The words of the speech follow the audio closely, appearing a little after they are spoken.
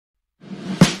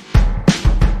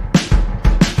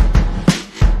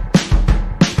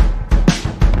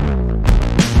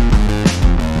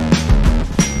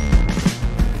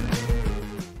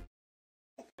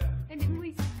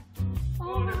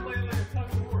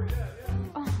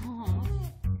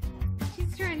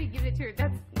give it to her.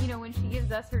 That's, you know, when she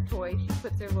gives us her toy, she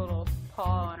puts her little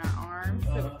paw on our arm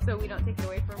so we don't take it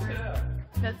away from her. Yeah.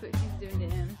 That's what she's doing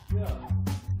to him.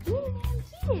 Yeah. Ooh, man,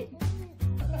 keep it.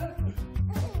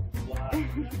 Wow,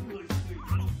 that's really sweet.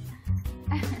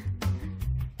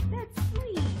 That's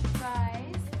sweet,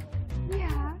 guys.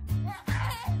 Yeah.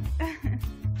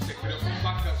 Se creó con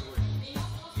vacas, güey,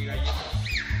 y gallinas.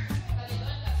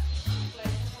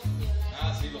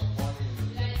 Ah, sí, los ponen.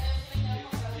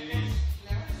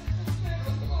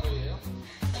 ¿Estás tomando video?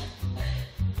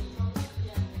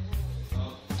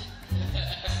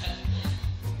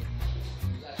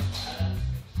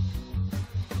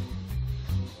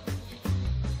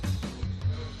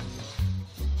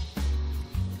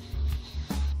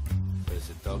 Pues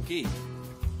está aquí.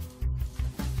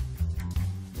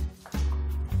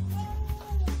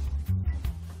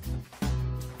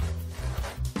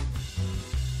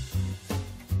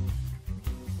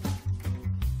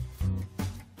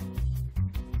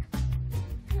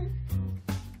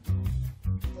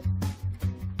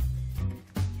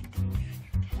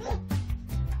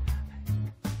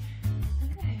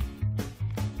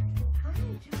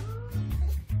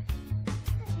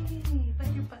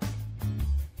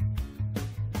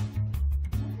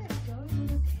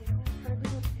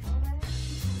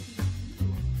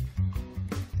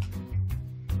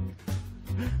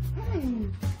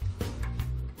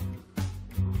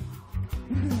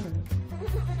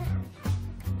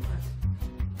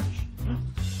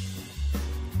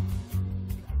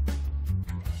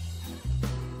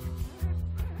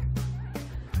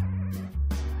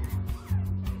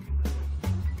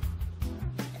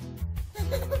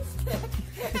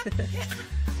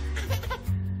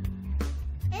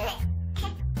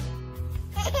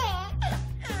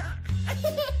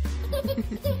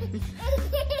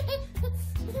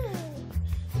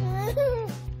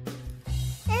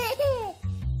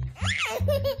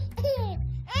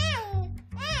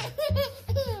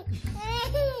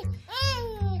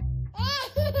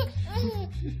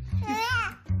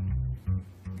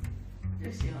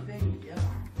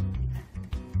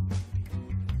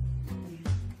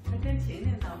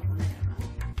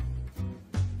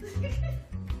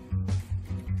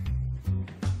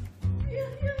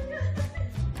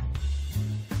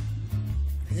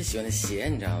他就喜欢那鞋，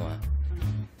你知道吗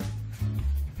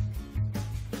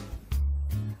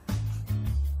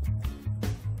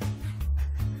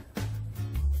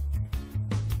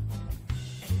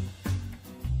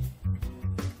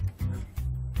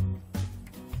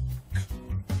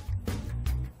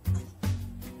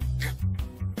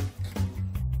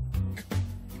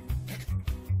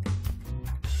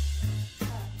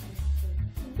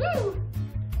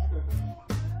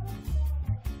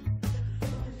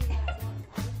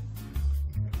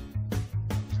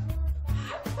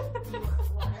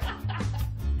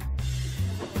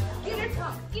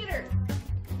？Get her!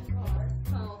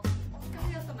 Oh,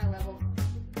 somebody else on my level.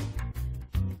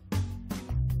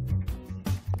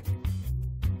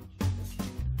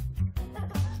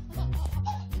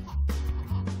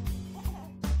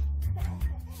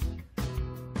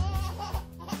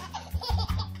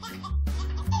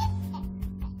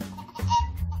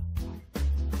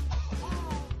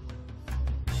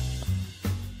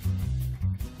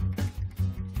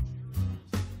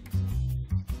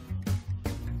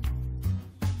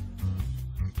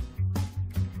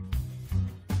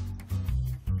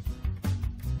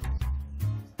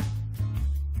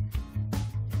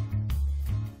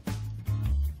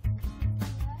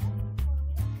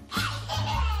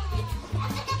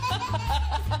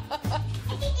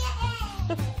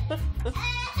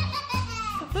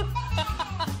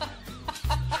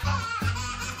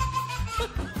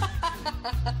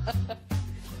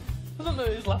 I don't know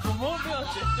who's laughing more, be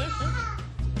honest.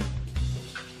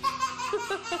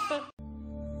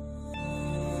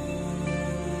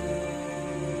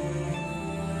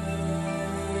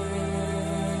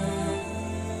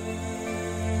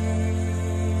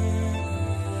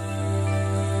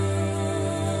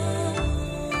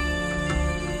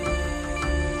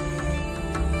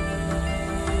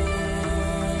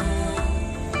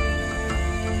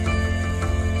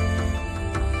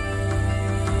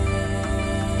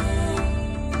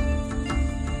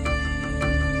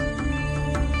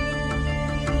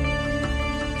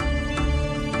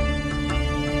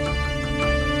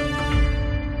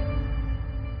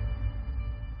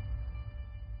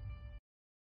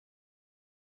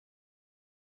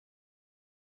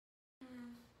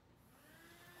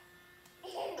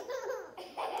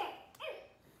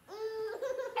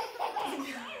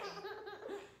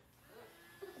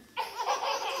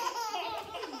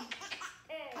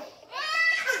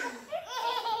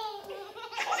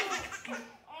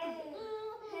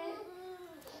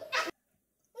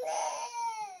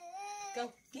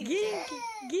 Get him.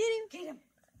 Get him. Get him.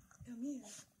 Come here.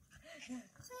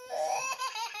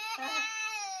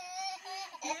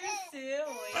 You're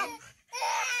silly.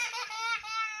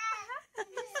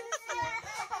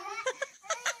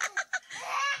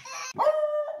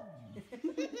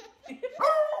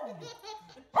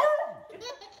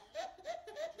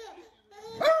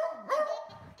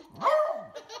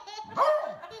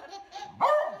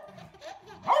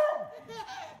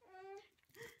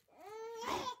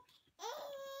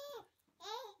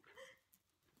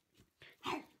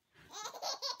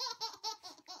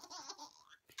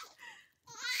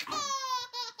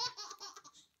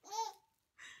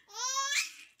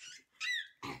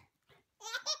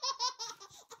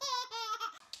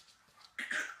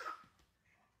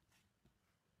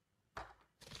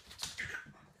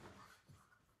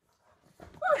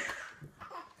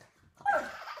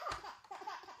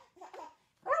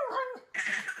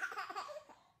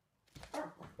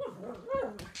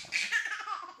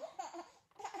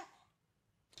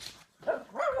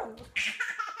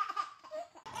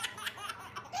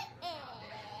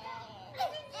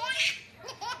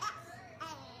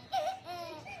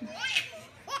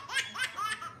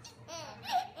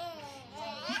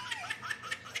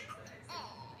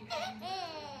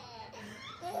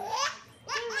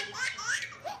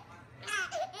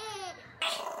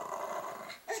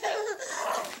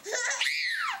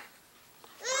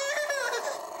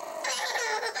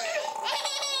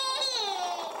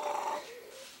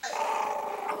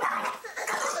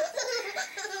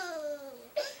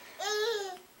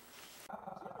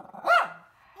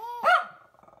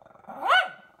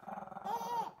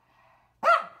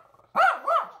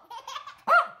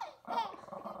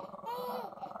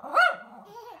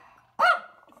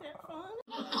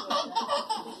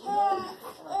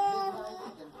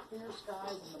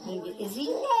 Is he?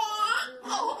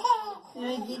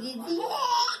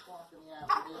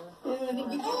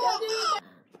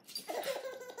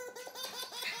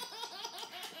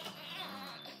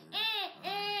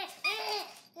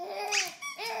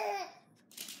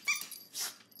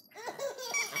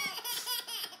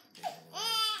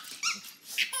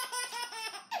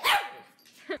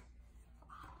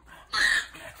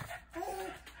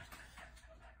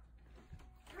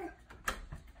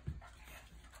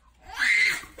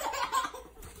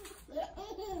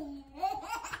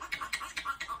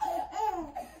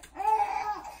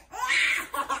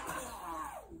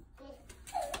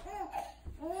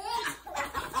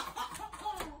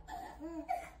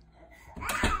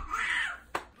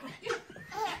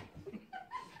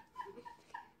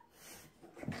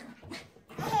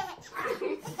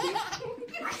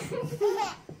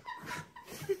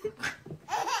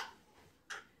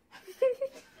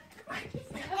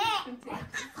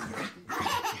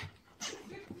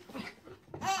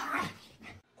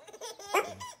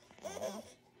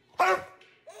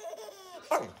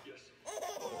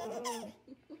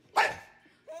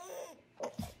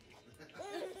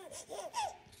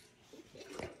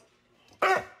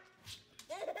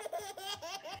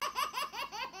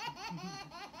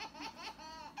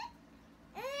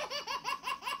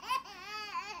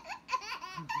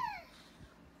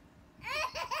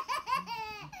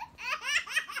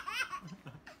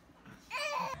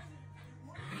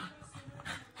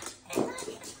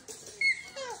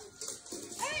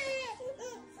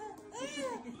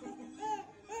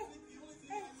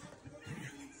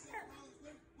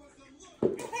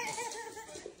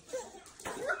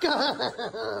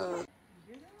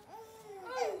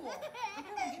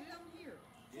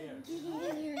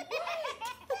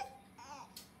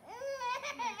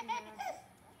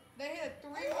 They hit 3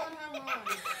 one-home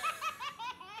runs.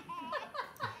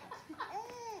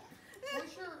 We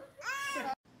sure.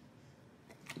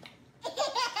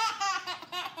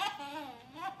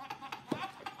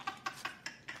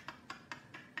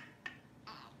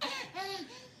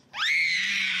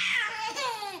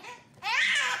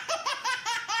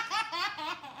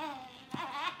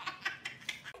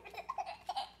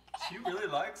 She really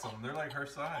likes them. They're like her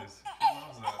size. She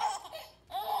loves that.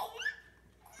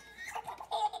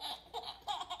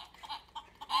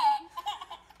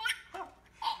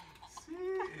 She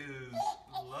is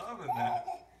loving that.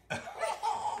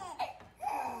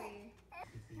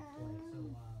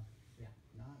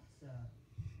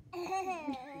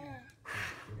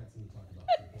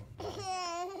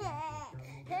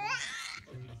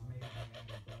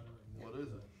 What is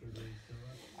it?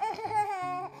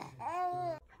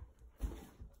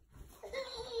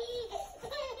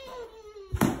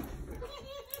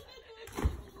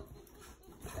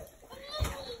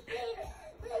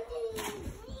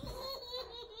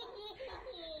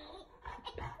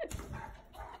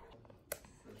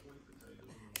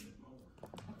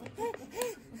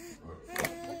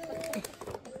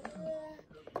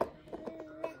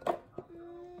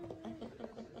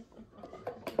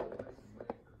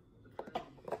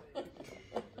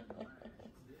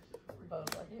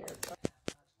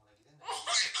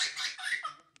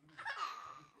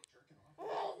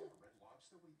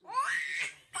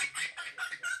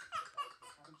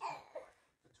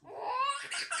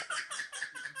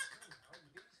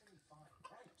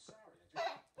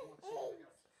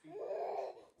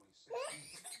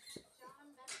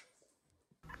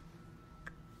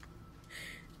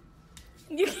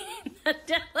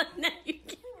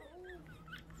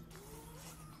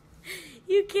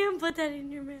 You can't put that in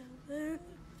your mouth.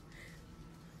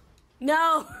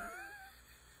 No.